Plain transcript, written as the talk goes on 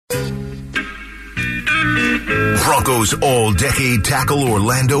Broncos all-decade tackle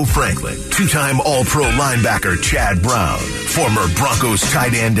Orlando Franklin, two-time All-Pro linebacker Chad Brown, former Broncos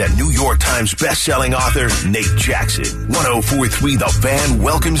tight end and New York Times best-selling author Nate Jackson. 104.3 The Fan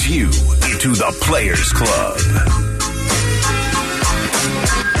welcomes you into the Players Club.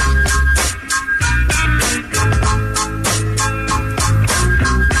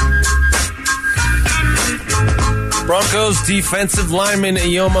 Broncos defensive lineman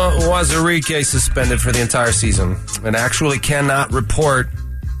Ioma Uwazurike suspended for the entire season and actually cannot report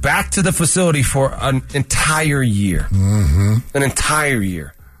back to the facility for an entire year. Mm-hmm. An entire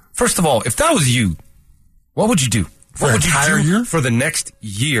year. First of all, if that was you, what would you do? What would you do for the next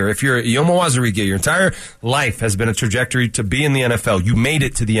year? If you're Ioma Uwazurike, your entire life has been a trajectory to be in the NFL. You made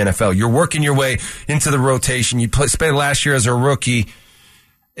it to the NFL. You're working your way into the rotation. You spent last year as a rookie.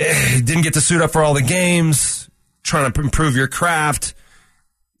 Didn't get to suit up for all the games. Trying to improve your craft.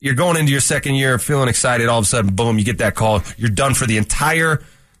 You're going into your second year feeling excited. All of a sudden, boom, you get that call. You're done for the entire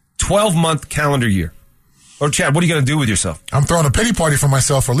 12-month calendar year. Or, Chad, what are you going to do with yourself? I'm throwing a pity party for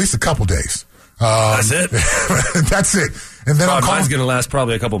myself for at least a couple days. That's it? That's it. And then mine's going to last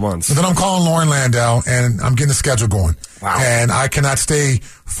probably a couple months. And then I'm calling Lauren Landau, and I'm getting the schedule going. Wow. And I cannot stay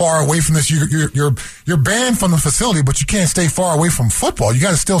far away from this. You're banned from the facility, but you can't stay far away from football. You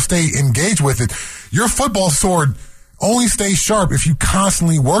got to still stay engaged with it. Your football sword only stays sharp if you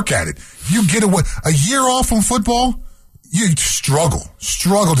constantly work at it. You get a year off from football, you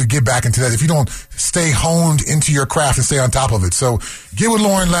struggle to get back into that if you don't stay honed into your craft and stay on top of it. So get with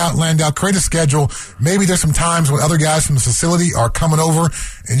Lauren Landau, create a schedule. Maybe there's some times when other guys from the facility are coming over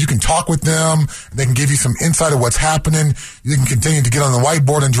and you can talk with them. They can give you some insight of what's happening. You can continue to get on the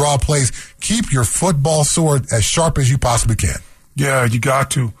whiteboard and draw plays. Keep your football sword as sharp as you possibly can. Yeah, you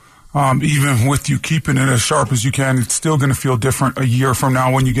got to. Even with you keeping it as sharp as you can, it's still going to feel different a year from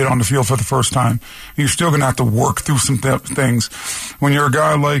now when you get on the field for the first time. You're still going to have to work through some things. When you're a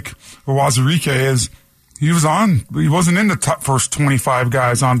guy like Uwazurike he wasn't in the top first 25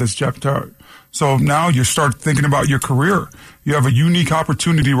 guys on this depth chart. So now you start thinking about your career. You have a unique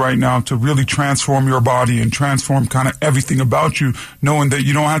opportunity right now to really transform your body and transform kind of everything about you, knowing that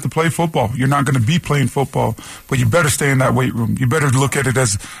you don't have to play football. You're not going to be playing football, but you better stay in that weight room. You better look at it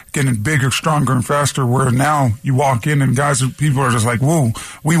as getting bigger, stronger, and faster, where now you walk in and people are just like, whoa,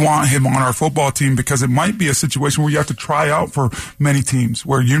 we want him on our football team, because it might be a situation where you have to try out for many teams,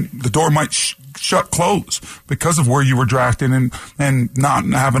 where the door might shut closed because of where you were drafted and not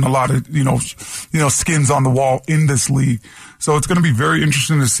having a lot of, skins on the wall in this league. So it's going to be very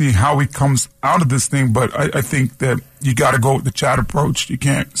interesting to see how he comes out of this thing. But I think that you got to go with the Chad approach. You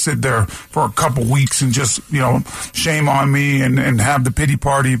can't sit there for a couple weeks and just, shame on me and have the pity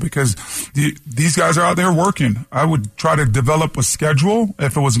party, because these guys are out there working. I would try to develop a schedule,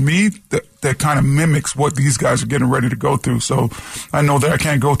 if it was me, that kind of mimics what these guys are getting ready to go through. So I know that I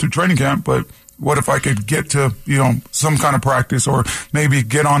can't go through training camp, but what if I could get to, some kind of practice, or maybe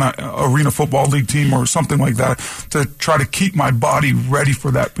get on a Arena Football League team or something like that, to try to keep my body ready for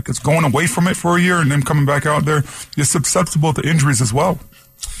that, because going away from it for a year and then coming back out there, you're susceptible to injuries as well.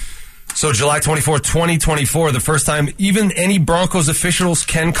 So July 24th, 2024, the first time even any Broncos officials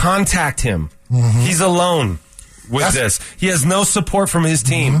can contact him. Mm-hmm. He's alone with this. He has no support from his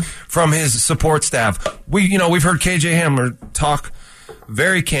team, from his support staff. We've heard KJ Hamler talk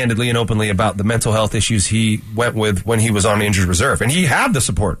very candidly and openly about the mental health issues he went with when he was on injured reserve. And he had the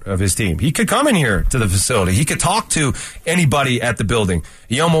support of his team. He could come in here to the facility. He could talk to anybody at the building.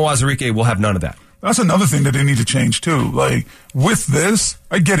 Ioma Uwazurike will have none of that. That's another thing that they need to change, too. Like, with this,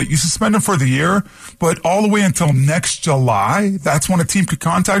 I get it. You suspend him for the year, but all the way until next July, that's when a team could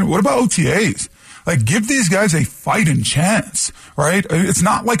contact him. What about OTAs? Like, give these guys a fighting chance, right? It's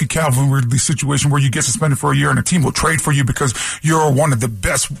not like a Calvin Ridley situation where you get suspended for a year and a team will trade for you because you're one of the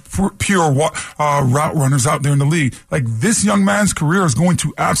best pure route runners out there in the league. Like, this young man's career is going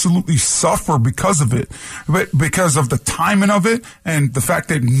to absolutely suffer because of it, but because of the timing of it and the fact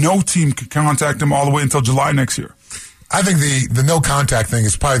that no team could contact him all the way until July next year. I think the no contact thing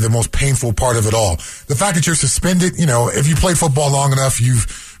is probably the most painful part of it all. The fact that you're suspended, if you played football long enough,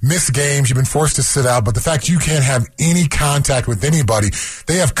 you've missed games, you've been forced to sit out, but the fact you can't have any contact with anybody,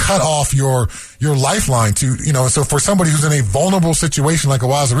 they have cut off your lifeline to, so for somebody who's in a vulnerable situation like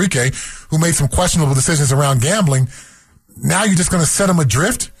Uwazurike, who made some questionable decisions around gambling, now you're just going to set him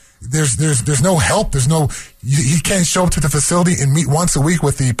adrift. There's no help. He can't show up to the facility and meet once a week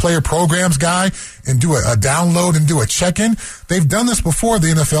with the player programs guy and do a download and do a check-in. They've done this before, the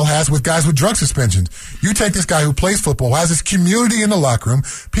NFL has, with guys with drug suspensions. You take this guy who plays football, has his community in the locker room,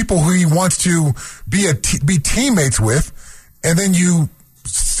 people who he wants to be teammates with, and then you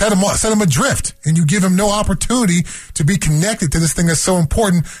set him adrift, and you give him no opportunity to be connected to this thing that's so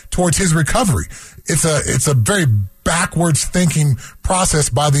important towards his recovery. It's a very backwards thinking process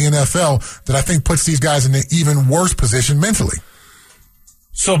by the NFL that I think puts these guys in an even worse position mentally.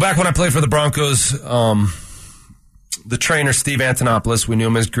 So back when I played for the Broncos, the trainer, Steve Antonopoulos, we knew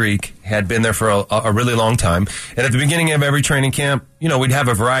him as Greek, had been there for a really long time. And at the beginning of every training camp, we'd have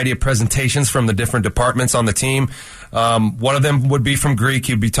a variety of presentations from the different departments on the team. One of them would be from Greek.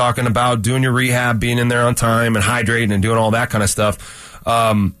 He'd be talking about doing your rehab, being in there on time and hydrating and doing all that kind of stuff.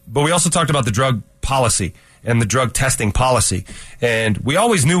 But we also talked about the drug policy and the drug testing policy. And we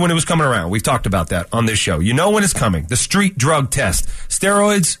always knew when it was coming around. We've talked about that on this show. You know when it's coming. The street drug test.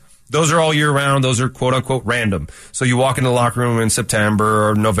 Steroids, those are all year round. Those are quote-unquote random. So you walk into the locker room in September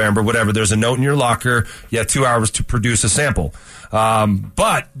or November, whatever. There's a note in your locker. You have 2 hours to produce a sample.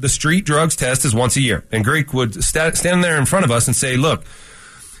 But the street drugs test is once a year. And Greek would stand there in front of us and say, look,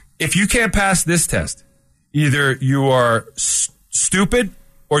 if you can't pass this test, either you are stupid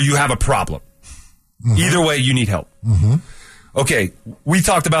or you have a problem. Mm-hmm. Either way, you need help. Mm-hmm. Okay, we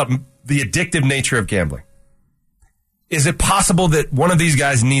talked about the addictive nature of gambling. Is it possible that one of these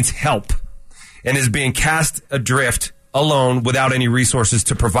guys needs help and is being cast adrift alone without any resources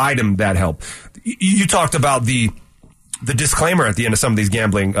to provide him that help? You talked about the disclaimer at the end of some of these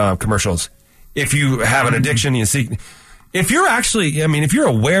gambling commercials. If you have an addiction, you seek... If you're actually, if you're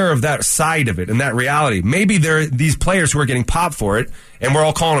aware of that side of it and that reality, maybe there are these players who are getting popped for it and we're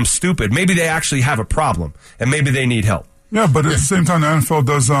all calling them stupid. Maybe they actually have a problem and maybe they need help. Yeah, but at the same time, the NFL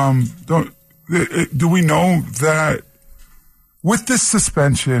does, do we know that with this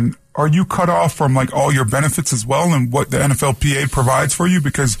suspension, are you cut off from like all your benefits as well and what the NFLPA provides for you?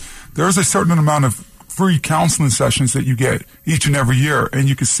 Because there's a certain amount of free counseling sessions that you get each and every year. And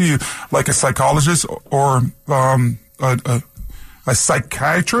you can see like a psychologist or, a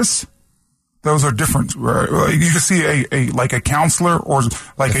psychiatrist. Those are different. Right? You can see a counselor or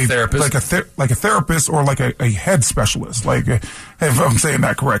like a therapist, like a therapist or like a head specialist. Like if I'm saying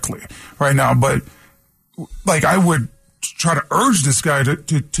that correctly right now, but like I would try to urge this guy to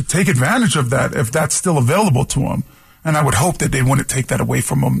take advantage of that if that's still available to him, and I would hope that they wouldn't take that away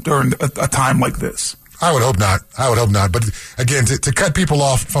from him during a time like this. I would hope not. But again, to cut people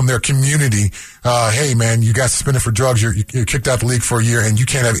off from their community, hey man, you got suspended for drugs, you're kicked out the league for a year, and you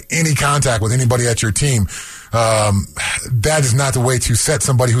can't have any contact with anybody at your team. That is not the way to set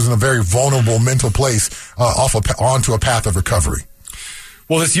somebody who's in a very vulnerable mental place onto a path of recovery.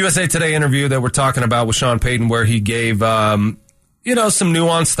 Well, this USA Today interview that we're talking about with Sean Payton, where he gave some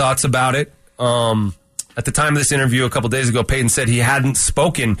nuanced thoughts about it. At the time of this interview a couple days ago, Payton said he hadn't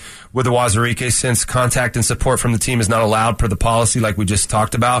spoken with Uwazurike since contact and support from the team is not allowed per the policy like we just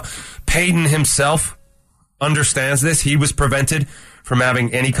talked about. Payton himself understands this. He was prevented from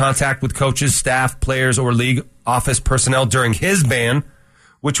having any contact with coaches, staff, players, or league office personnel during his ban,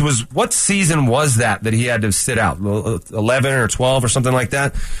 which was, what season was that he had to sit out? 11 or 12 or something like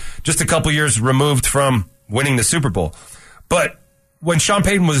that? Just a couple years removed from winning the Super Bowl. But when Sean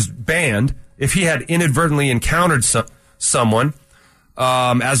Payton was banned, if he had inadvertently encountered someone,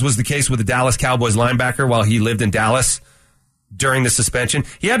 as was the case with the Dallas Cowboys linebacker while he lived in Dallas during the suspension,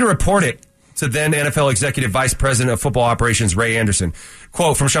 he had to report it to then NFL Executive Vice President of Football Operations, Ray Anderson.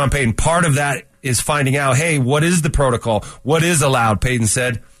 Quote from Sean Payton, part of that is finding out, hey, what is the protocol? What is allowed? Payton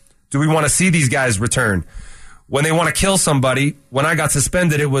said, do we want to see these guys return? When they want to kill somebody, when I got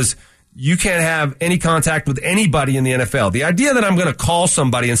suspended, it was, you can't have any contact with anybody in the NFL. The idea that I'm going to call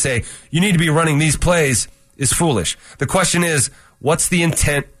somebody and say, you need to be running these plays is foolish. The question is, what's the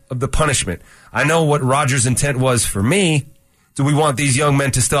intent of the punishment? I know what Rodgers' intent was for me. Do we want these young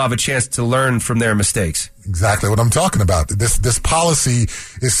men to still have a chance to learn from their mistakes? Exactly what I'm talking about. This policy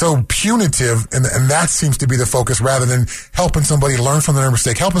is so punitive, and that seems to be the focus rather than helping somebody learn from their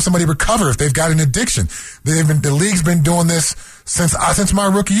mistake, helping somebody recover if they've got an addiction. The league's been doing this since my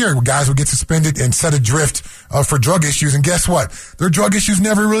rookie year. Guys would get suspended and set adrift for drug issues, and guess what? Their drug issues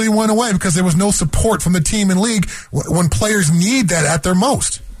never really went away because there was no support from the team and league when players need that at their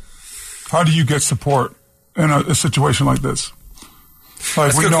most. How do you get support in a situation like this?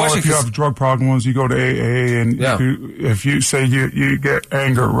 Like, we know if you have drug problems, you go to AA, and if you say you get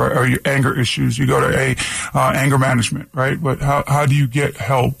anger, right, or your anger issues, you go to anger management, right? But how do you get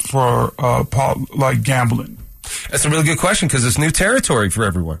help for like gambling? That's a really good question because it's new territory for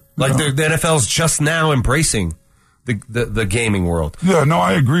everyone. Like the NFL's just now embracing the gaming world. Yeah, no,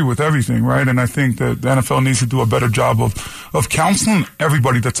 I agree with everything, right? And I think that the NFL needs to do a better job of counseling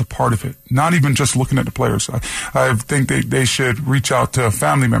everybody that's a part of it, not even just looking at the players. I think they should reach out to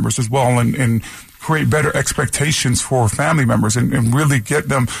family members as well and create better expectations for family members and really get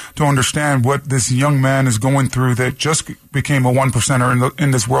them to understand what this young man is going through that just became a 1%er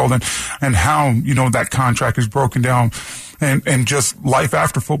in this world, and how, you know, that contract is broken down. And just life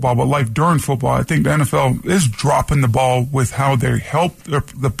after football, but life during football. I think the NFL is dropping the ball with how they help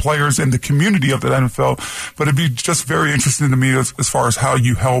the players and the community of the NFL. But it'd be just very interesting to me as far as how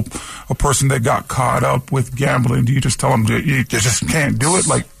you help a person that got caught up with gambling. Do you just tell them you just can't do it?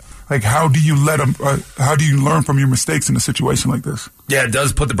 Like, how do you let them? How do you learn from your mistakes in a situation like this? Yeah, it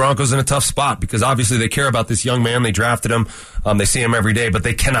does put the Broncos in a tough spot because obviously they care about this young man. They drafted him. They see him every day, but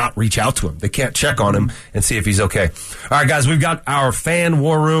they cannot reach out to him. They can't check on him and see if he's okay. All right, guys, we've got our Fan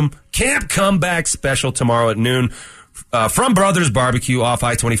War Room Camp Comeback Special tomorrow at noon from Brothers Barbecue off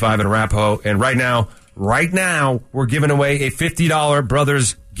I-25 in Arapahoe. And right now, we're giving away a $50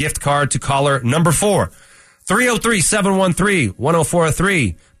 Brothers gift card to caller number 4.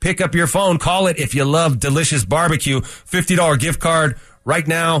 303-713-1043. Pick up your phone. Call it if you love delicious barbecue. $50 gift card right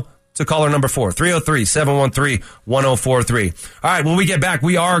now to caller number 4. 303-713-1043. All right, when we get back,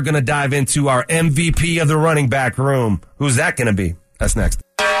 we are going to dive into our MVP of the running back room. Who's that going to be? That's next.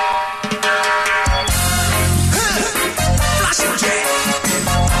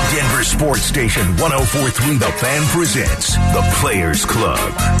 Denver Sports Station 104.3 The Fan presents The Players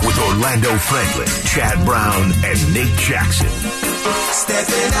Club with Orlando Franklin, Chad Brown, and Nate Jackson.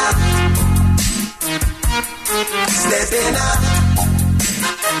 Stepping up. Stepping up.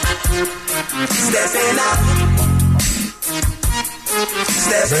 Stepping up.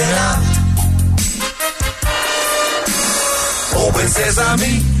 Stepping up. Open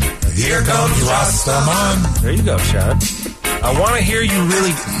sesame. Here comes Rastaman. There you go, Chad. I want to hear you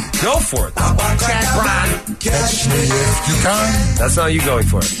really go for it. Chad Brown. Catch me if you can. That's not you going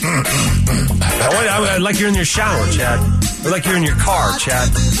for it. I like you're in your shower, Chad. Or like you're in your car, Chad.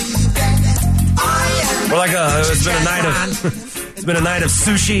 Or like it's been a night of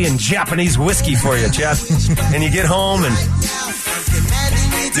sushi and Japanese whiskey for you, Chad. And you get home and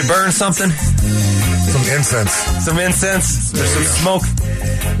you burn something. Some incense. Some incense. There's some smoke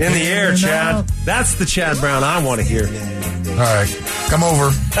in the air, Chad. That's the Chad Brown I want to hear. All right. Come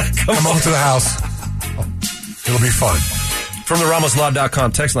over. Come over to the house. It'll be fun. From the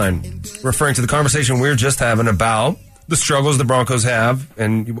RamosLaw.com text line, referring to the conversation we were just having about the struggles the Broncos have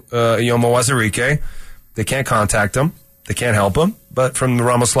and Yomo Wazirike. They can't contact him. They can't help him. But from the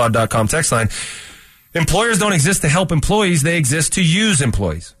RamosLaw.com text line, employers don't exist to help employees. They exist to use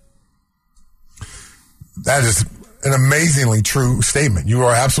employees. That is an amazingly true statement. You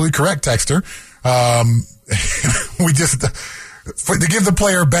are absolutely correct, Texter. We just, to give the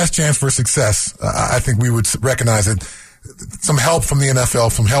player best chance for success, I think we would recognize that some help from the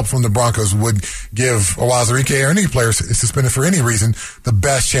NFL, some help from the Broncos would give Wazirike or any player suspended for any reason the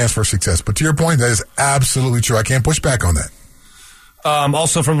best chance for success. But to your point, that is absolutely true. I can't push back on that.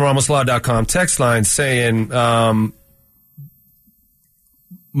 Also from the RamosLaw.com text line saying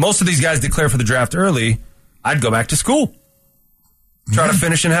most of these guys declare for the draft early. I'd go back to school. Try to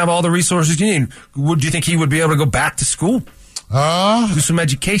finish and have all the resources you need. Do you think he would be able to go back to school? Do some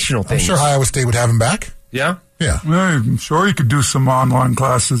educational things. I'm sure Iowa State would have him back. Yeah? Yeah. I'm sure he could do some online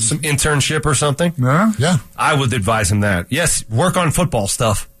classes. Some internship or something? Yeah? Yeah. I would advise him that. Yes, work on football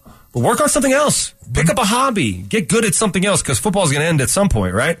stuff, but work on something else. Pick up a hobby. Get good at something else because football's going to end at some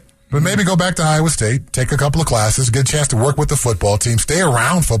point, right? But maybe go back to Iowa State, take a couple of classes, get a chance to work with the football team, stay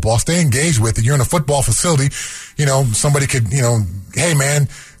around football, stay engaged with it. You're in a football facility. You know, somebody could, hey, man,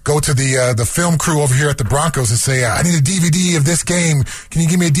 go to the film crew over here at the Broncos and say, I need a DVD of this game. Can you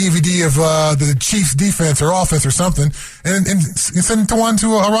give me a DVD of the Chiefs defense or offense or something? And send it to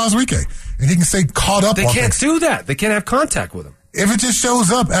Wazirike. And he can stay caught up on They can't things. do that. They can't have contact with him. If it just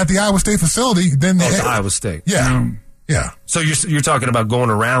shows up at the Iowa State facility, then... It's Iowa State. Yeah. Yeah. So you're talking about going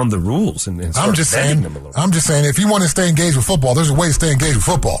around the rules and I'm just saying, them a little. I'm just saying, if you want to stay engaged with football, there's a way to stay engaged with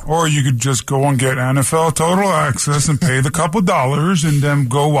football. Or you could just go and get NFL Total Access and pay the couple dollars and then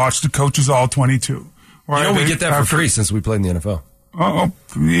go watch the Coaches All 22. Right? We get that for free since we played in the NFL. Oh,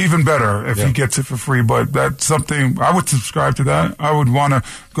 even better if he gets it for free. But that's something I would subscribe to that. I would want to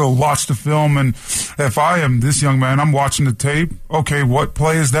go watch the film. And if I am this young man, I'm watching the tape. Okay, what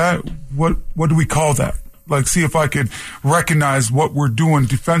play is that? What do we call that? Like, see if I could recognize what we're doing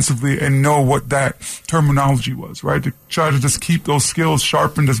defensively and know what that terminology was, right? To try to just keep those skills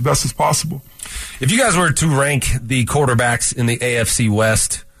sharpened as best as possible. If you guys were to rank the quarterbacks in the AFC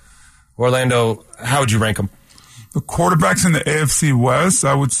West, Orlando, how would you rank them? The quarterbacks in the AFC West,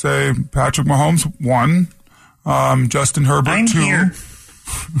 I would say Patrick Mahomes, 1. Justin Herbert, 2.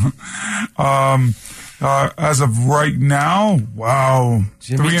 As of right now, wow.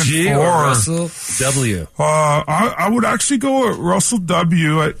 Jimmy 3 and G 4. or Russell W? I would actually go with Russell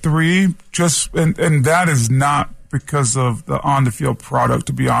W at 3, and that is not because of the on-the-field product,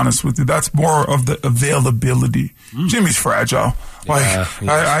 to be honest with you. That's more of the availability. Jimmy's fragile.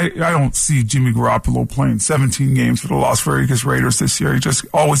 I don't see Jimmy Garoppolo playing 17 games for the Las Vegas Raiders this year. He just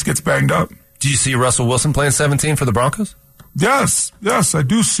always gets banged up. Do you see Russell Wilson playing 17 for the Broncos? Yes, I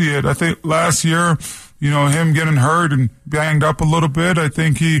do see it. I think last year, him getting hurt and banged up a little bit, I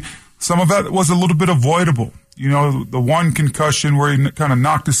think some of that was a little bit avoidable. The one concussion where he kind of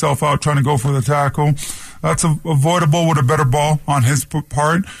knocked himself out trying to go for the tackle. That's avoidable with a better ball on his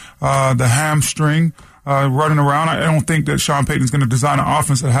part. The hamstring running around. I don't think that Sean Payton's going to design an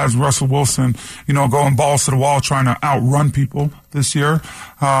offense that has Russell Wilson, going balls to the wall trying to outrun people this year.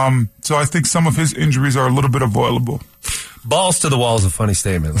 So I think some of his injuries are a little bit avoidable. Balls to the wall is a funny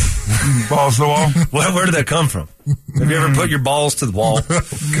statement. Balls to the wall? Where did that come from? Have you ever put your balls to the wall?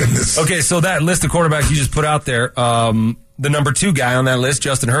 Goodness. Okay, so that list of quarterbacks you just put out there, the number 2 guy on that list,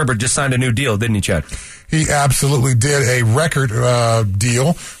 Justin Herbert, just signed a new deal, didn't he, Chad? He absolutely did. A record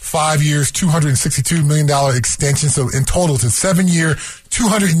deal, 5 years, $262 million extension. So in total, it's a 7-year,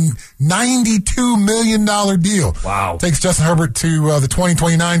 $292 million deal. Wow. Takes Justin Herbert to the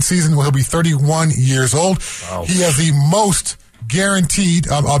 2029 season where he'll be 31 years old. Wow. He has the most guaranteed,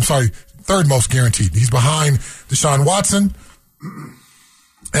 third most guaranteed. He's behind Deshaun Watson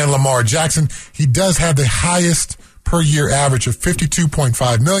and Lamar Jackson. He does have the highest per year average of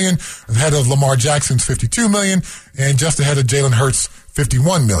 $52.5 million, ahead of Lamar Jackson's $52 million, and just ahead of Jalen Hurts'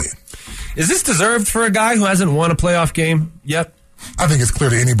 $51 million. Is this deserved for a guy who hasn't won a playoff game yet? I think it's clear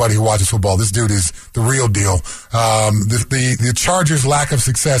to anybody who watches football, this dude is the real deal. The Chargers' lack of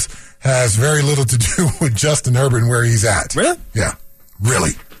success has very little to do with Justin Herbert and where he's at. Really? Yeah,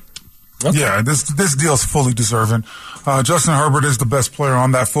 really. Okay. Yeah, this deal is fully deserving. Justin Herbert is the best player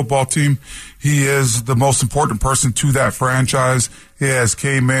on that football team. He is the most important person to that franchise. He has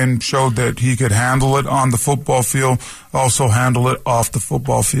came in, showed that he could handle it on the football field, also handle it off the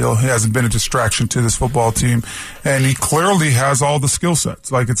football field. He hasn't been a distraction to this football team, and he clearly has all the skill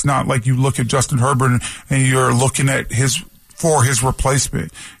sets. Like, it's not like you look at Justin Herbert and you're looking at his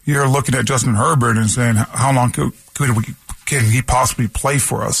replacement. You're looking at Justin Herbert and saying, how long can he possibly play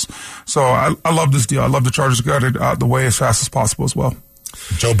for us? So I love this deal. I love the Chargers got it out the way as fast as possible as well.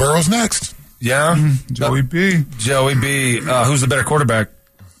 Joe Burrow's next. Yeah. Joey B. Who's the better quarterback?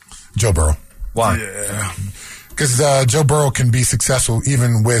 Joe Burrow. Why? Yeah. Because Joe Burrow can be successful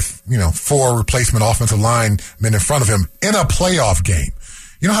even with, 4 replacement offensive linemen in front of him in a playoff game.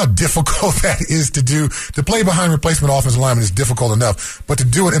 You know how difficult that is to do? To play behind replacement offensive linemen is difficult enough, but to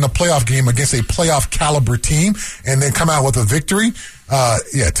do it in a playoff game against a playoff caliber team and then come out with a victory,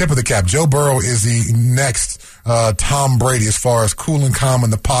 tip of the cap. Joe Burrow is the next Tom Brady as far as cool and calm in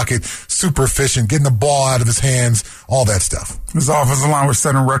the pocket, super efficient, getting the ball out of his hands, all that stuff. His offensive line was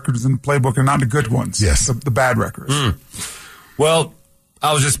setting records in the playbook, and not the good ones. Yes. The bad records. Well,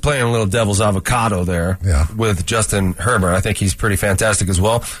 I was just playing a little devil's avocado there with Justin Herbert. I think he's pretty fantastic as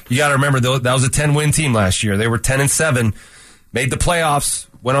well. You got to remember, though, that was a 10-win team last year. They were 10-7, made the playoffs,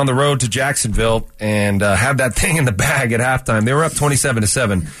 went on the road to Jacksonville, and had that thing in the bag at halftime. They were up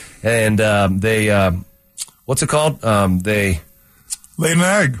 27-7, and they what's it called? They laid an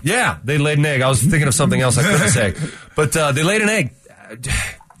egg. Yeah, they laid an egg. I was thinking of something else I couldn't say, but they laid an egg.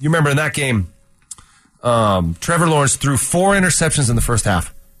 You remember in that game? Trevor Lawrence threw 4 interceptions in the first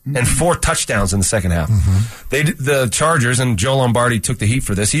half and 4 touchdowns in the second half. The Chargers, and Joe Lombardi took the heat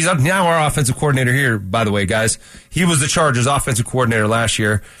for this. He's now our offensive coordinator here, by the way, guys. He was the Chargers offensive coordinator last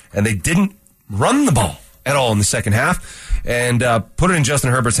year, and they didn't run the ball at all in the second half and put it in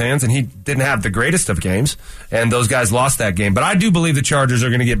Justin Herbert's hands, and he didn't have the greatest of games, and those guys lost that game. But I do believe the Chargers are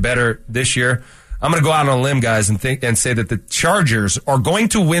going to get better this year. I'm going to go out on a limb, guys, and say that the Chargers are going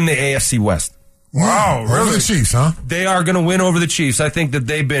to win the AFC West. Wow, really? Over the Chiefs, huh? They are going to win over the Chiefs. I think that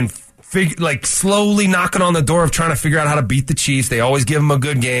they've been slowly knocking on the door of trying to figure out how to beat the Chiefs. They always give them a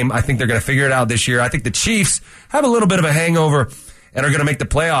good game. I think they're going to figure it out this year. I think the Chiefs have a little bit of a hangover and are going to make the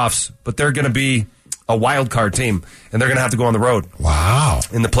playoffs, but they're going to be a wild card team, and they're going to have to go on the road. Wow.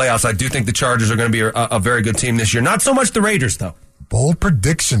 In the playoffs, I do think the Chargers are going to be a very good team this year. Not so much the Raiders, though. Bold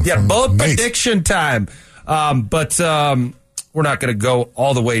prediction. Yeah, bold prediction time. But we're not going to go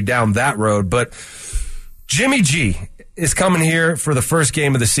all the way down that road. But Jimmy G is coming here for the first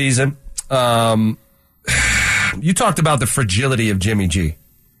game of the season. You talked about the fragility of Jimmy G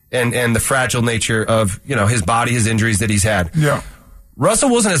and the fragile nature of his body, his injuries that he's had. Yeah. Russell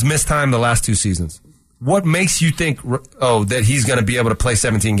Wilson has missed time the last 2 seasons. What makes you think that he's going to be able to play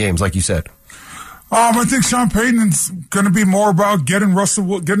 17 games, like you said? I think Sean Payton's going to be more about getting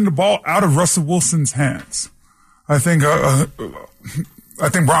the ball out of Russell Wilson's hands. I think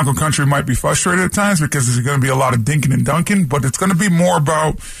Bronco Country might be frustrated at times because there's going to be a lot of dinking and dunking, but it's going to be more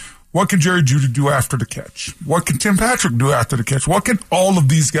about what can Jerry Jeudy do after the catch? What can Tim Patrick do after the catch? What can all of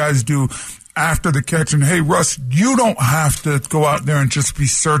these guys do after the catch? And hey, Russ, you don't have to go out there and just be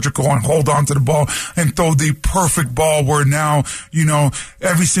surgical and hold on to the ball and throw the perfect ball where now,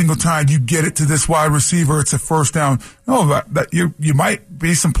 every single time you get it to this wide receiver, it's a first down. No, that you might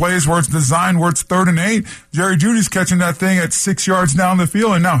be some plays where it's designed where it's 3rd and 8. Jerry Jeudy's catching that thing at 6 yards down the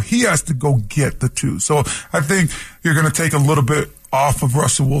field, and now he has to go get the 2. So I think you're going to take a little bit off of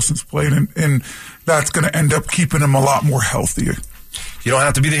Russell Wilson's plate, and that's going to end up keeping him a lot more healthier. You don't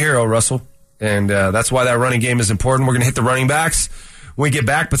have to be the hero, Russell. And that's why that running game is important. We're going to hit the running backs when we get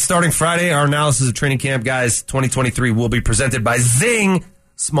back. But starting Friday, our analysis of training camp, guys, 2023 will be presented by Zing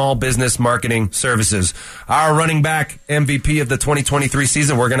Small Business Marketing Services. Our running back MVP of the 2023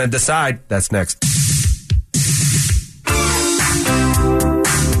 season, we're going to decide. That's next.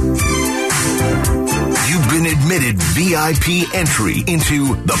 You've been admitted VIP entry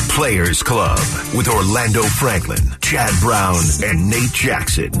into the Players Club with Orlando Franklin, Chad Brown, and Nate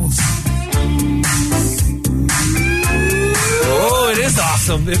Jackson. Oh, it is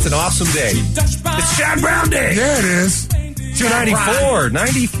awesome. It's an awesome day. It's Chad Brown Day. Yeah, it is.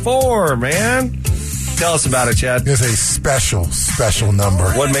 94, man. Tell us about it, Chad. It's a special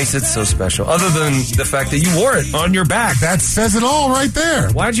number. What makes it so special? Other than the fact that you wore it on your back. That says it all right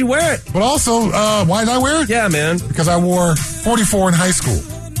there. Why'd you wear it? But also, why did I wear it? Yeah, man. Because I wore 44 in high school.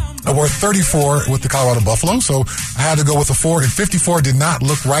 I wore 34 with the Colorado Buffalo, so I had to go with a 4, and 54 did not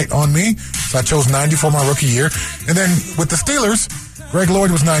look right on me, so I chose 90 for my rookie year. And then with the Steelers, Greg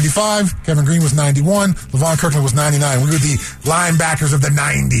Lloyd was 95, Kevin Green was 91, LaVon Kirkland was 99. We were the linebackers of the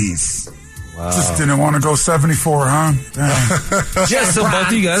 90s. Wow. Just didn't want to go 74, huh? Yeah, so both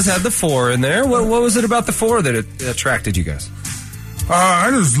of you guys had the 4 in there. What was it about the 4 that it attracted you guys? I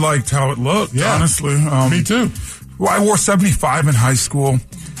just liked how it looked, honestly. Me too. Well, I wore 75 in high school,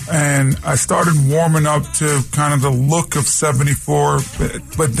 and I started warming up to kind of the look of 74.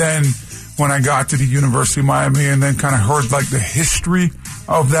 But then when I got to the University of Miami and then kind of heard like the history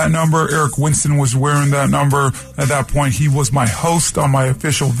of that number, Eric Winston was wearing that number. At that point, he was my host on my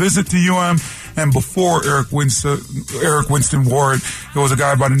official visit to UM. And before Eric Winston wore it, there was a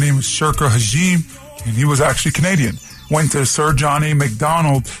guy by the name of Shirka Hajim, and he was actually Canadian. Went to Sir Johnny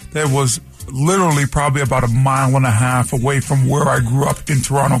McDonald that was literally probably about 1.5 miles away from where I grew up in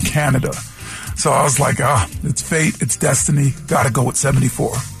Toronto, Canada. So I was like, it's fate, it's destiny, gotta go with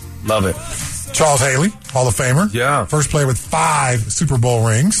 74. Love it. Charles Haley, Hall of Famer. Yeah. First player with 5 Super Bowl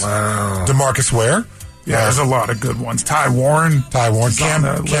rings. Wow. DeMarcus Ware. Yeah, there's a lot of good ones. Ty Warren.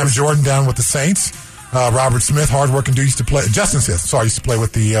 Cam Jordan down with the Saints. Robert Smith, hardworking dude, used to play. Justin Smith, used to play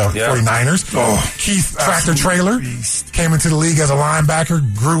with the 49ers. Keith Tractor Trailer came into the league as a linebacker,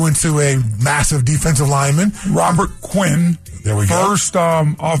 grew into a massive defensive lineman. Robert Quinn. There we go.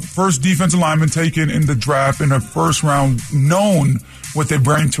 First defensive lineman taken in the draft in the first round, known with a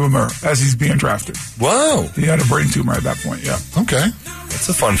brain tumor as he's being drafted. Whoa. He had a brain tumor at that point, yeah. Okay. That's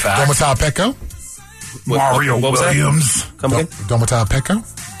a fun fact. Domata Peko. Mario Williams. Come again? Domata Peko.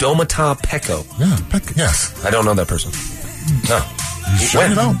 Domata Peko. Yeah, yes. I don't know that person. No. You sure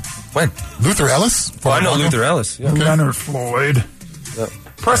you don't? When? Luther Ellis. I know Luther Ellis. Yeah. Okay. Leonard Floyd. Yeah.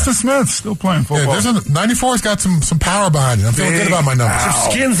 Preston Smith still playing football. Yeah, 94's got some power behind it. I'm feeling good about my numbers.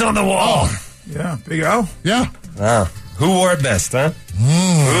 Some skins on the wall. Yeah, Big Al. Yeah. Wow. Who wore it best, huh?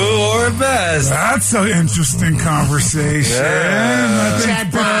 Who wore it best? That's an interesting conversation. Yeah. Chad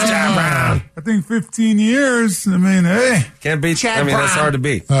Brown. I think 15 years. I mean, hey. Can't beat. That's hard to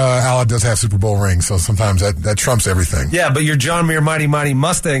beat. Al does have Super Bowl rings, so sometimes that trumps everything. Yeah, but your John Muir Mighty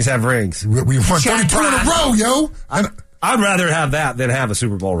Mustangs have rings. We won 32 in a row, yo. I'd rather have that than have a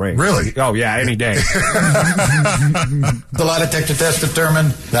Super Bowl ring. Really? Oh, yeah, any day. The lie detector test determined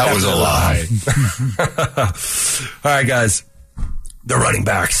that was a lie. All right, guys. The running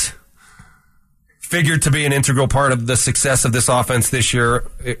backs. Figured to be an integral part of the success of this offense this year.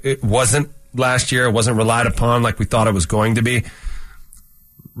 It wasn't last year. It wasn't relied upon like we thought it was going to be.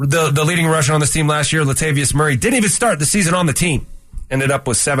 The leading rusher on this team last year, Latavius Murray, didn't even start the season on the team. Ended up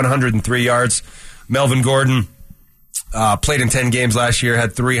with 703 yards. Melvin Gordon played in 10 games last year,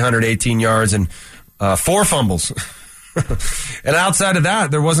 had 318 yards and 4 fumbles. And outside of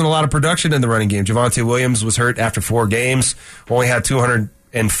that, there wasn't a lot of production in the running game. Javonte Williams was hurt after 4 games, only had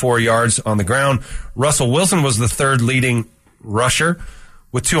 204 yards on the ground. Russell Wilson was the 3rd leading rusher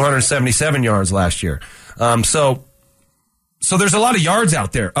with 277 yards last year. So there's a lot of yards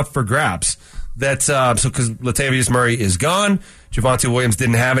out there up for grabs. that because Latavius Murray is gone, Javonte Williams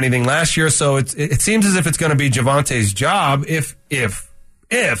didn't have anything last year, so it seems as if it's going to be Javonte's job if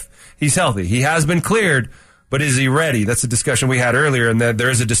he's healthy. He has been cleared, but is he ready? That's a discussion we had earlier, and that there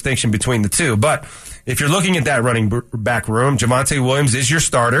is a distinction between the two. But if you're looking at that running back room, Javonte Williams is your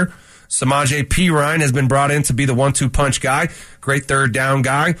starter. Samaje Perine has been brought in to be the 1-2 punch guy, great third down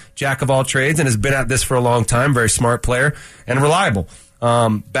guy, jack of all trades, and has been at this for a long time, very smart player, and reliable.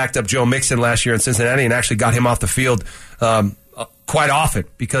 Backed up Joe Mixon last year in Cincinnati and actually got him off the field quite often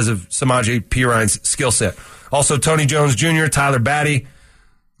because of Samaje Perine's skill set. Also, Tony Jones Jr., Tyler Batty,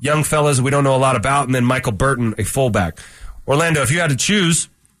 young fellas we don't know a lot about, and then Michael Burton, a fullback. Orlando, if you had to choose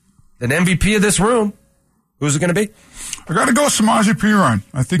an MVP of this room, who's it going to be? I got to go with Samaje Perine.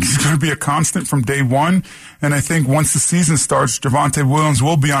 I think he's going to be a constant from day one, and I think once the season starts, Javonte Williams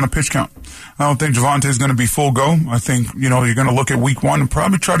will be on a pitch count. I don't think Javonte is going to be full go. I think, you're going to look at week one and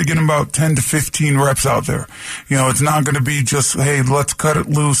probably try to get him about 10 to 15 reps out there. It's not going to be just, hey, let's cut it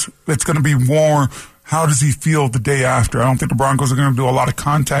loose. It's going to be more, how does he feel the day after? I don't think the Broncos are going to do a lot of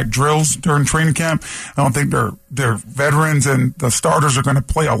contact drills during training camp. I don't think they're veterans and the starters are going to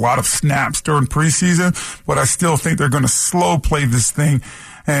play a lot of snaps during preseason, but I still think they're going to slow play this thing.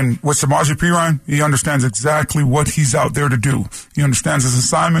 And with Samaje Perine, he understands exactly what he's out there to do. He understands his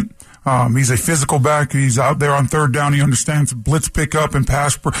assignment. He's a physical back. He's out there on third down. He understands blitz pickup and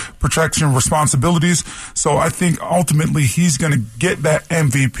pass protection responsibilities. So I think ultimately he's going to get that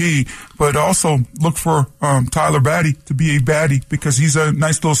MVP, but also look for Tyler Batty to be a baddie because he's a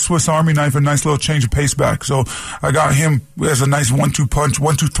nice little Swiss Army knife, a nice little change of pace back. So I got him as a nice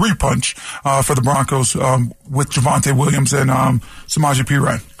 1-2-3 punch for the Broncos with Javonte Williams and Samaje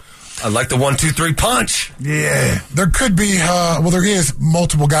Perine. I like the 1-2-3 punch. Yeah. There could be, there is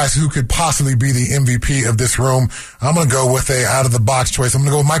multiple guys who could possibly be the MVP of this room. I'm going to go with a out-of-the-box choice. I'm going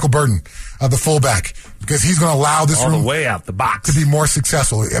to go with Michael Burton, the fullback, because he's going to allow this room all the way out the box to be more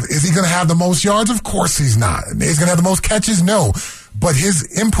successful. Is he going to have the most yards? Of course he's not. Is he going to have the most catches? No. But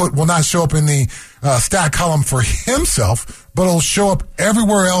his input will not show up in the stat column for himself, but it'll show up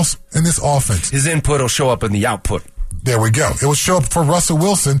everywhere else in this offense. His input will show up in the output. There we go. It will show up for Russell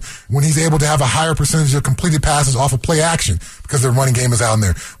Wilson when he's able to have a higher percentage of completed passes off of play action because their running game is out in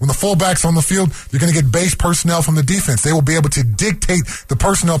there. When the fullback's on the field, you're going to get base personnel from the defense. They will be able to dictate the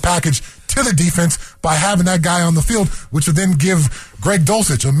personnel package to the defense by having that guy on the field, which will then give Greg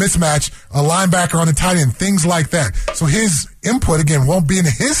Dulcich a mismatch, a linebacker on the tight end, things like that. So his input, again, won't be in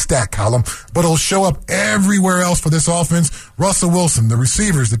his stat column, but it'll show up everywhere else for this offense. Russell Wilson, the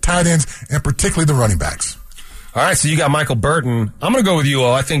receivers, the tight ends, and particularly the running backs. All right, so you got Michael Burton. I'm going to go with you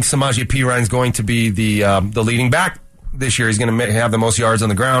all. I think Samaje Perine is going to be the leading back this year. He's going to have the most yards on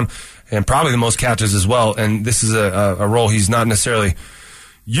the ground and probably the most catches as well. And this is a role he's not necessarily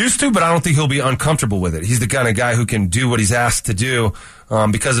used to, but I don't think he'll be uncomfortable with it. He's the kind of guy who can do what he's asked to do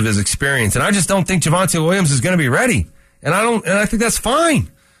because of his experience. And I just don't think Javonte Williams is going to be ready. And I think that's fine.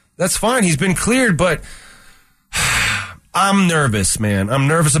 That's fine. He's been cleared, but I'm nervous, man. I'm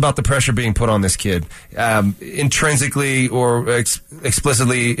nervous about the pressure being put on this kid. Intrinsically or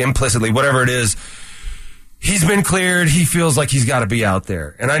explicitly, implicitly, whatever it is. He's been cleared. He feels like he's got to be out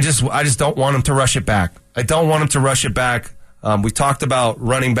there. And I just don't want him to rush it back. I don't want him to rush it back. We talked about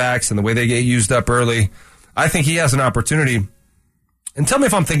running backs and the way they get used up early. I think he has an opportunity. And tell me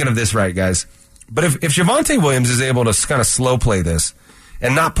if I'm thinking of this right, guys. But if Javonte Williams is able to kind of slow play this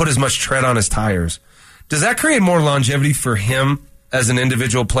and not put as much tread on his tires, does that create more longevity for him as an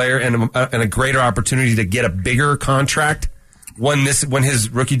individual player and a greater opportunity to get a bigger contract when his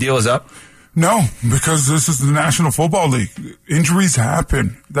rookie deal is up? No, because this is the National Football League. Injuries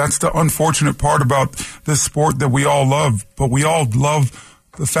happen. That's the unfortunate part about this sport that we all love. But we all love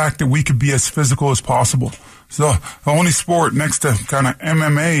the fact that we could be as physical as possible. So the only sport next to kind of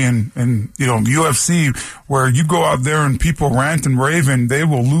MMA and UFC where you go out there and people rant and rave and they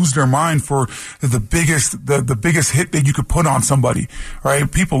will lose their mind for the biggest hit that you could put on somebody,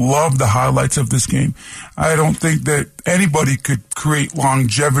 right? People love the highlights of this game. I don't think that anybody could create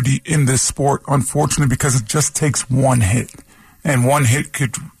longevity in this sport, unfortunately, because it just takes one hit. And one hit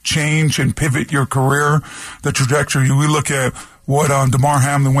could change and pivot your career, the trajectory. We look at what Damar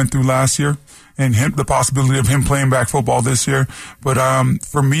Hamlin went through last year and the possibility of him playing back football this year. But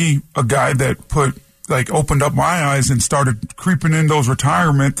for me, a guy that opened up my eyes and started creeping in those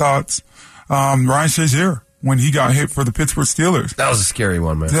retirement thoughts, Ryan Shazier, when he got hit for the Pittsburgh Steelers. That was a scary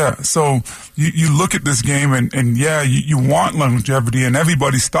one, man. Yeah, so you look at this game and you want longevity, and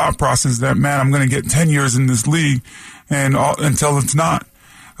everybody's thought process that, man, I'm going to get 10 years in this league and until it's not.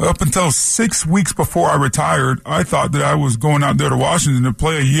 Up until 6 weeks before I retired, I thought that I was going out there to Washington to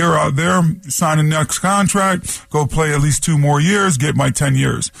play a year out there, sign a next contract, go play at least 2 more years, get my 10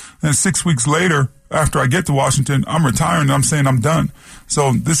 years. And 6 weeks later, after I get to Washington, I'm retiring and I'm saying I'm done.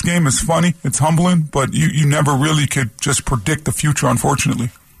 So this game is funny, it's humbling, but you never really could just predict the future, unfortunately.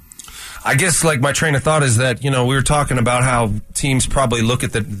 I guess, like, my train of thought is that, we were talking about how teams probably look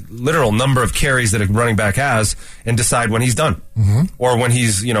at the literal number of carries that a running back has and decide when he's done or when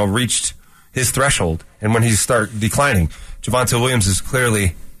he's, reached his threshold and when he start declining. Javonte Williams is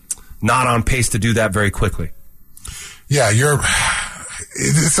clearly not on pace to do that very quickly. Yeah,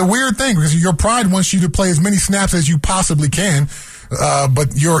 it's a weird thing because your pride wants you to play as many snaps as you possibly can.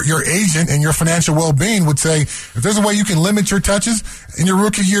 But your agent and your financial well-being would say, if there's a way you can limit your touches in your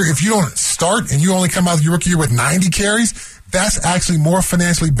rookie year, if you don't start and you only come out of your rookie year with 90 carries, that's actually more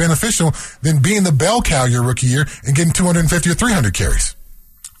financially beneficial than being the bell cow your rookie year and getting 250 or 300 carries.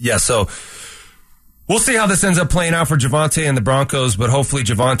 Yeah, so we'll see how this ends up playing out for Javonte and the Broncos, but hopefully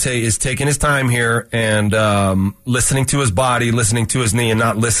Javonte is taking his time here and listening to his body, listening to his knee, and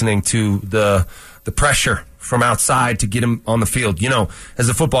not listening to the pressure from outside to get him on the field. As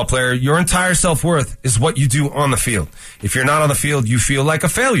a football player, your entire self-worth is what you do on the field. If you're not on the field, you feel like a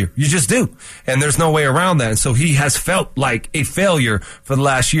failure. You just do. And there's no way around that. And so he has felt like a failure for the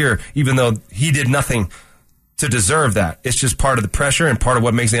last year, even though he did nothing to deserve that. It's just part of the pressure, and part of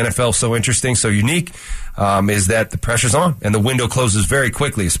what makes the NFL so interesting, so unique, is that the pressure's on and the window closes very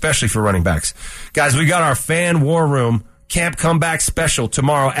quickly, especially for running backs. Guys, we got our Fan War Room Camp Comeback Special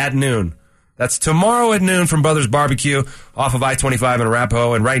tomorrow at noon. That's tomorrow at noon from Brothers Barbecue off of I-25 in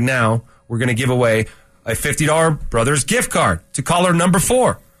Arapahoe. And right now, we're going to give away a $50 Brothers gift card to caller number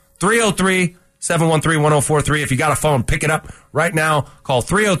 4, 303-713-1043. If you got a phone, pick it up right now. Call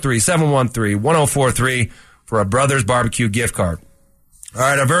 303-713-1043 for a Brothers Barbecue gift card. All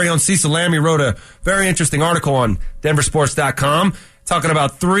right, our very own Cecil Lammey wrote a very interesting article on DenverSports.com talking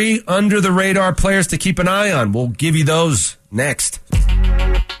about 3 under-the-radar players to keep an eye on. We'll give you those next.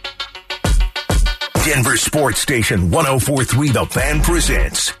 Denver Sports Station 104.3 The Fan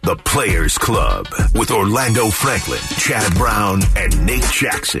presents The Players Club with Orlando Franklin, Chad Brown, and Nate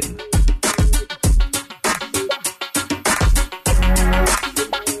Jackson.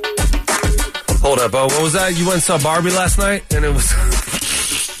 Hold up, Bo. What was that? You went and saw Barbie last night? And it was...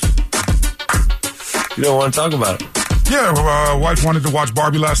 You don't want to talk about it. Yeah, wife wanted to watch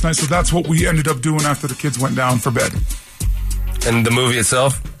Barbie last night, so that's what we ended up doing after the kids went down for bed. And the movie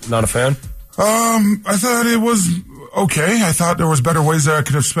itself? Not a fan? I thought it was okay. I thought there was better ways that I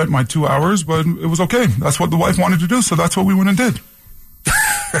could have spent my 2 hours, but it was okay. That's what the wife wanted to do, so that's what we went and did.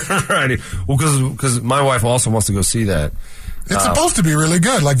 Right. Well, because my wife also wants to go see that. It's supposed to be really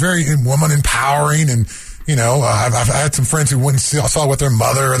good, like very woman empowering, and I've had some friends who went and saw it with their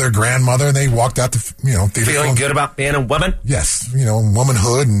mother or their grandmother, and they walked out to theater feeling good about being a woman. Yes,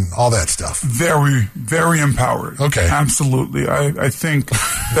 womanhood and all that stuff. Very, very empowered. Okay, absolutely. I think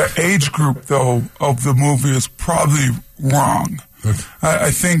the age group though of the movie is probably wrong. Okay.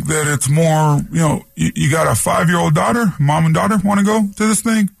 I think that it's more, you got a 5-year-old daughter, mom and daughter want to go to this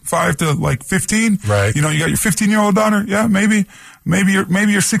thing, 5 to like 15. Right. You got your 15-year-old daughter. Yeah, maybe your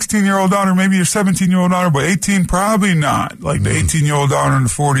 16-year-old daughter, maybe your 17-year-old daughter, but 18, probably not. Like the 18-year-old daughter and the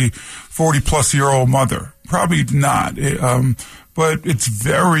 40-plus-year-old mother. Probably not. But it's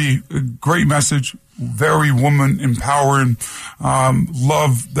very great message. Very woman empowering.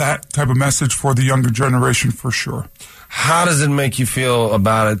 Love that type of message for the younger generation for sure. How does it make you feel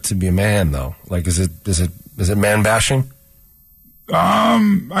about it to be a man, though? Like, is it man bashing?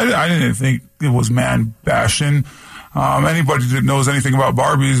 I didn't think it was man bashing. Anybody that knows anything about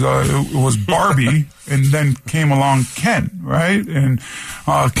Barbies, it was Barbie, and then came along Ken, right? And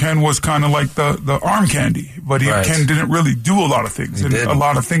Ken was kind of like the arm candy, but right. Ken didn't really do a lot of things, and didn't. A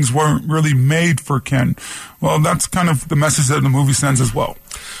lot of things weren't really made for Ken. Well, that's kind of the message that the movie sends as well.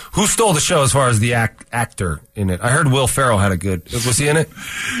 Who stole the show as far as the actor in it? I heard Will Ferrell had a good... Was he in it?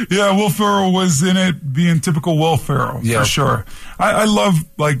 Yeah, Will Ferrell was in it, being typical Will Ferrell, for sure. I love,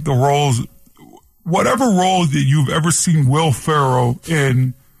 like, the roles... Whatever role that you've ever seen Will Ferrell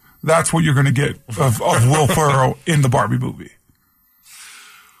in, that's what you're going to get of Will Ferrell in the Barbie movie.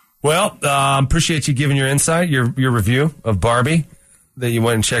 Well, appreciate you giving your insight, your review of Barbie that you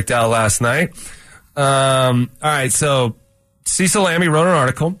went and checked out last night. All right, so Cecil Lammey wrote an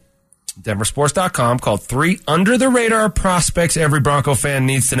article, DenverSports.com, called 3 Under-the-Radar Prospects Every Bronco Fan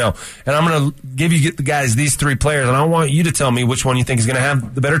Needs to Know. And I'm going to give you the guys these 3 players, and I want you to tell me which one you think is going to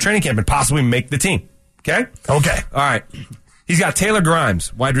have the better training camp and possibly make the team. Okay? Okay. All right. He's got Taylor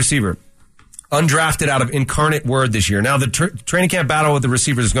Grimes, wide receiver. undrafted out of Incarnate Word this year. Now, the training camp battle with the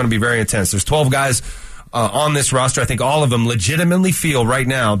receivers is going to be very intense. There's 12 guys on this roster. I think all of them legitimately feel right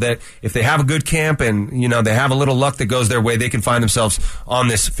now that if they have a good camp and, they have a little luck that goes their way, they can find themselves on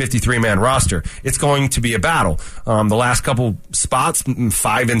this 53-man roster. It's going to be a battle. The last couple spots,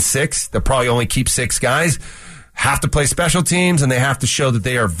 5 and 6, they'll probably only keep 6 guys, have to play special teams, and they have to show that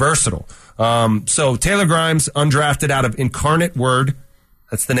they are versatile. So Taylor Grimes, undrafted out of Incarnate Word.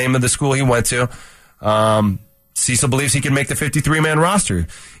 That's the name of the school he went to. Cecil believes he can make the 53-man roster.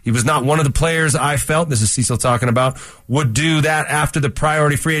 He was not one of the players I felt, this is Cecil talking about, would do that after the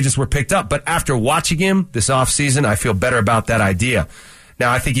priority free agents were picked up. But after watching him this offseason, I feel better about that idea.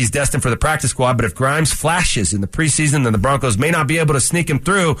 Now, I think he's destined for the practice squad, but if Grimes flashes in the preseason, then the Broncos may not be able to sneak him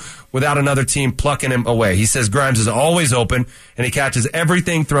through without another team plucking him away. He says Grimes is always open, and he catches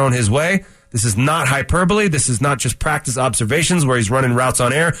everything thrown his way. This is not hyperbole. This is not just practice observations where he's running routes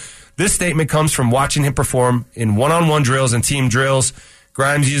on air. This statement comes from watching him perform in one-on-one drills and team drills.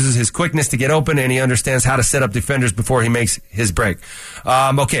 Grimes uses his quickness to get open, and he understands how to set up defenders before he makes his break.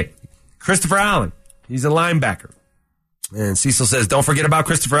 Okay, Christopher Allen. He's a linebacker. And Cecil says, don't forget about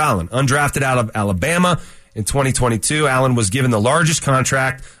Christopher Allen. Undrafted out of Alabama in 2022, Allen was given the largest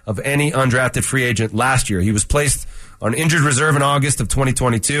contract of any undrafted free agent last year. He was placed on injured reserve in August of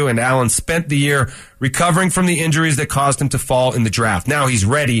 2022, and Allen spent the year recovering from the injuries that caused him to fall in the draft. Now he's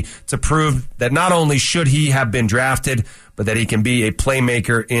ready to prove that not only should he have been drafted, but that he can be a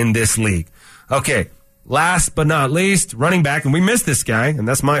playmaker in this league. Okay, last but not least, running back, and we missed this guy, and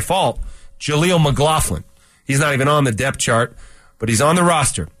that's my fault, Jaleel McLaughlin. He's not even on the depth chart, but he's on the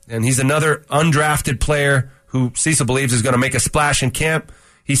roster, and he's another undrafted player who Cecil believes is going to make a splash in camp.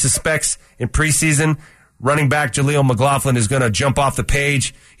 He suspects in preseason running back Jaleel McLaughlin is going to jump off the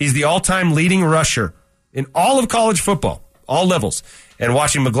page. He's the all-time leading rusher in all of college football, all levels. And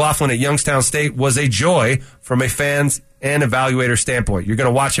watching McLaughlin at Youngstown State was a joy from a fans and evaluator standpoint. You're going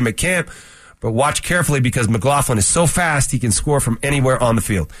to watch him at camp, but watch carefully because McLaughlin is so fast he can score from anywhere on the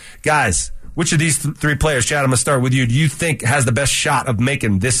field. Guys, which of these 3 players, Chad, I'm going to start with you, do you think has the best shot of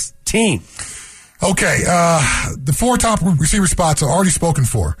making this team? Okay, the 4 top receiver spots are already spoken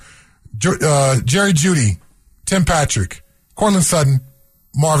for. Jerry Jeudy, Tim Patrick, Cortland Sutton,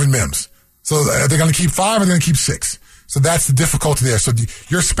 Marvin Mims. So are they going to keep 5 or are they going to keep 6? So that's the difficulty there. So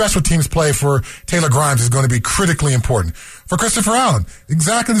your special teams play for Taylor Grimes is going to be critically important. For Christopher Allen,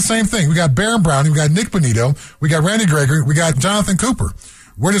 exactly the same thing. We got Baron Browning, we got Nick Bonito, we got Randy Gregory, we got Jonathan Cooper.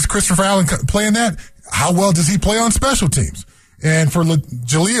 Where does Christopher Allen play in that? How well does he play on special teams? And for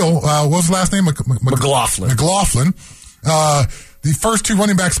Jaleel, what was his last name? McLaughlin. McLaughlin. The first 2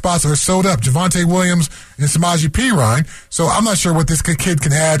 running back spots are sewed up, Javonte Williams and Samaje Perine. So I'm not sure what this kid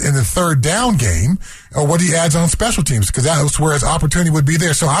can add in the third down game or what he adds on special teams because that's where his opportunity would be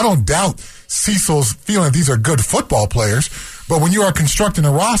there. So I don't doubt Cecil's feeling that these are good football players. But when you are constructing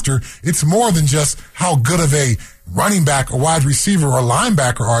a roster, it's more than just how good of a running back or wide receiver or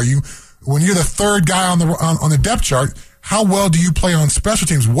linebacker are you. When you're the third guy on the depth chart, how well do you play on special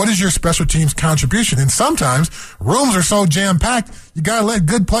teams? What is your special teams contribution? And sometimes rooms are so jam-packed, you got to let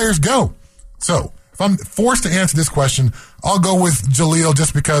good players go. So if I'm forced to answer this question, I'll go with Jaleel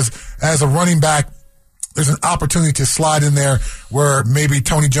just because as a running back, there's an opportunity to slide in there where maybe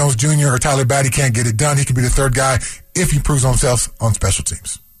Tony Jones Jr. or Tyler Batty can't get it done. He can be the third guy if he proves himself on special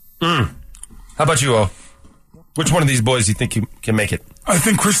teams. How about you, O? Which one of these boys do you think can make it? I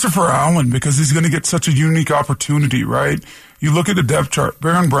think Christopher Allen, because he's going to get such a unique opportunity, right? You look at the depth chart,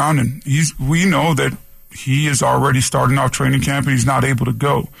 Baron Browning, we know that he is already starting off training camp and he's not able to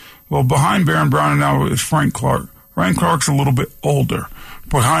go. Well, behind Baron Browning now is Frank Clark. Frank Clark's a little bit older.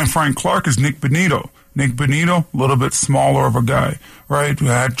 Behind Frank Clark is Nick Bonito. Nick Bonito, a little bit smaller of a guy, right, who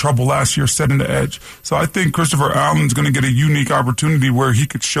had trouble last year setting the edge. So I think Christopher Allen's going to get a unique opportunity where he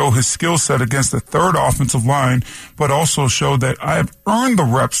could show his skill set against the third offensive line, but also show that I have earned the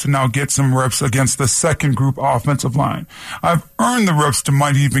reps to now get some reps against the second group offensive line. I've earned the reps to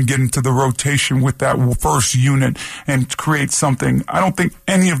might even get into the rotation with that first unit and create something. I don't think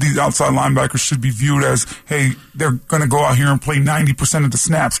any of these outside linebackers should be viewed as, hey, they're going to go out here and play 90% of the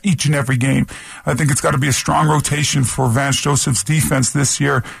snaps each and every game. I think it's got to be a strong rotation for Vance Joseph's defense this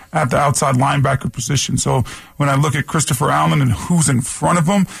year at the outside linebacker position. So when I look at Christopher Allen and who's in front of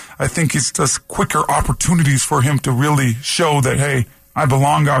him, I think it's just quicker opportunities for him to really show that, hey, I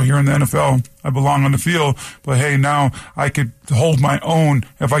belong out here in the NFL. I belong on the field. But, hey, now I could hold my own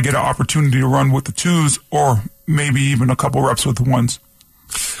if I get an opportunity to run with the 2s or maybe even a couple reps with the 1s.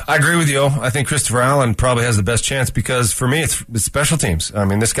 I agree with you. I think Christopher Allen probably has the best chance because, for me, it's special teams. I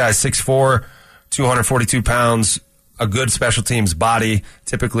mean, this guy's 6'4", 242 pounds. a good special teams body.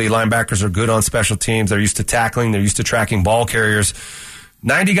 Typically, linebackers are good on special teams. They're used to tackling. They're used to tracking ball carriers.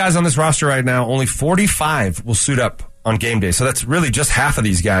 90 guys on this roster right now, only 45 will suit up on game day. So that's really just half of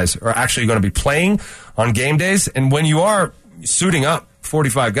these guys are actually going to be playing on game days. And when you are suiting up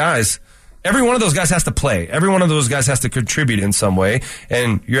 45 guys, every one of those guys has to play. Every one of those guys has to contribute in some way.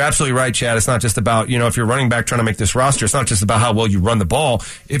 And you're absolutely right, Chad. It's not just about, if you're running back trying to make this roster, it's not just about how well you run the ball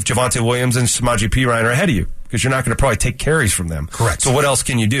if Javonte Williams and Samaje Perine are ahead of you, because you're not going to probably take carries from them. Correct. So what else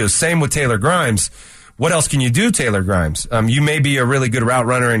can you do? Same with Taylor Grimes. What else can you do, Taylor Grimes? You may be a really good route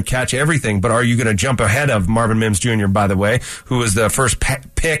runner and catch everything, but are you going to jump ahead of Marvin Mims Jr., by the way, who was the first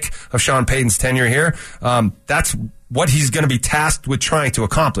pick of Sean Payton's tenure here? That's what he's going to be tasked with trying to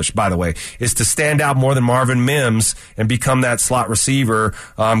accomplish, by the way, is to stand out more than Marvin Mims and become that slot receiver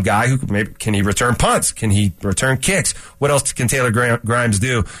guy who maybe can he return punts? Can he return kicks? What else can Taylor Grimes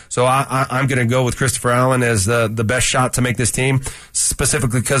do? So I'm going to go with Christopher Allen as the best shot to make this team,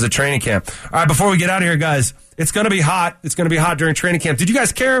 specifically because of training camp. All right, before we get out of here, guys, it's going to be hot. It's going to be hot during training camp. Did you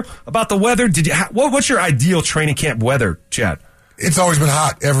guys care about the weather? What's your ideal training camp weather, Chad? It's always been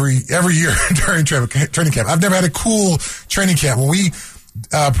hot every year during training camp. I've never had a cool training camp. When we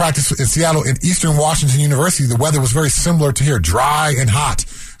practiced in Seattle in Eastern Washington University, the weather was very similar to here, dry and hot.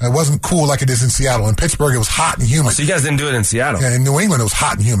 It wasn't cool like it is in Seattle. In Pittsburgh, it was hot and humid. So you guys didn't do it in Seattle? Yeah, in New England, it was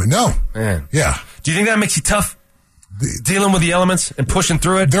hot and humid. No. Man. Yeah. Do you think that makes you tough? Dealing with the elements and pushing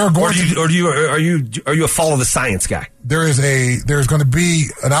through it, are you a follow the science guy? There's going to be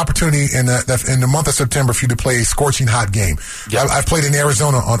an opportunity in the month of September for you to play a scorching hot game. Yep. I've played in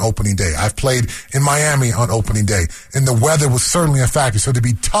Arizona on opening day. I've played in Miami on opening day, and the weather was certainly a factor. So to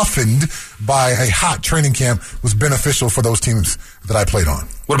be toughened by a hot training camp was beneficial for those teams that I played on.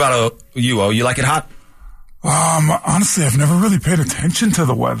 What about you? You like it hot? Honestly, I've never really paid attention to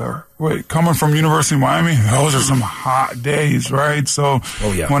the weather. Coming from University of Miami, those are some hot days, right? So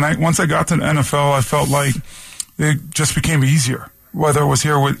once I got to the NFL, I felt like it just became easier. Whether it was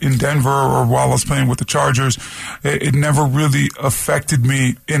here in Denver or while I was playing with the Chargers, it never really affected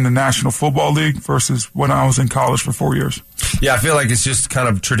me in the National Football League versus when I was in college for 4 years. Yeah, I feel like it's just kind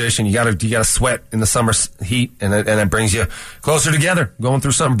of tradition. You gotta sweat in the summer heat, and it brings you closer together. Going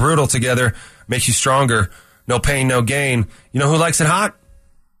through something brutal together makes you stronger. No pain, no gain. You know who likes it hot?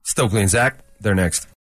 Stokely and Zach. They're next.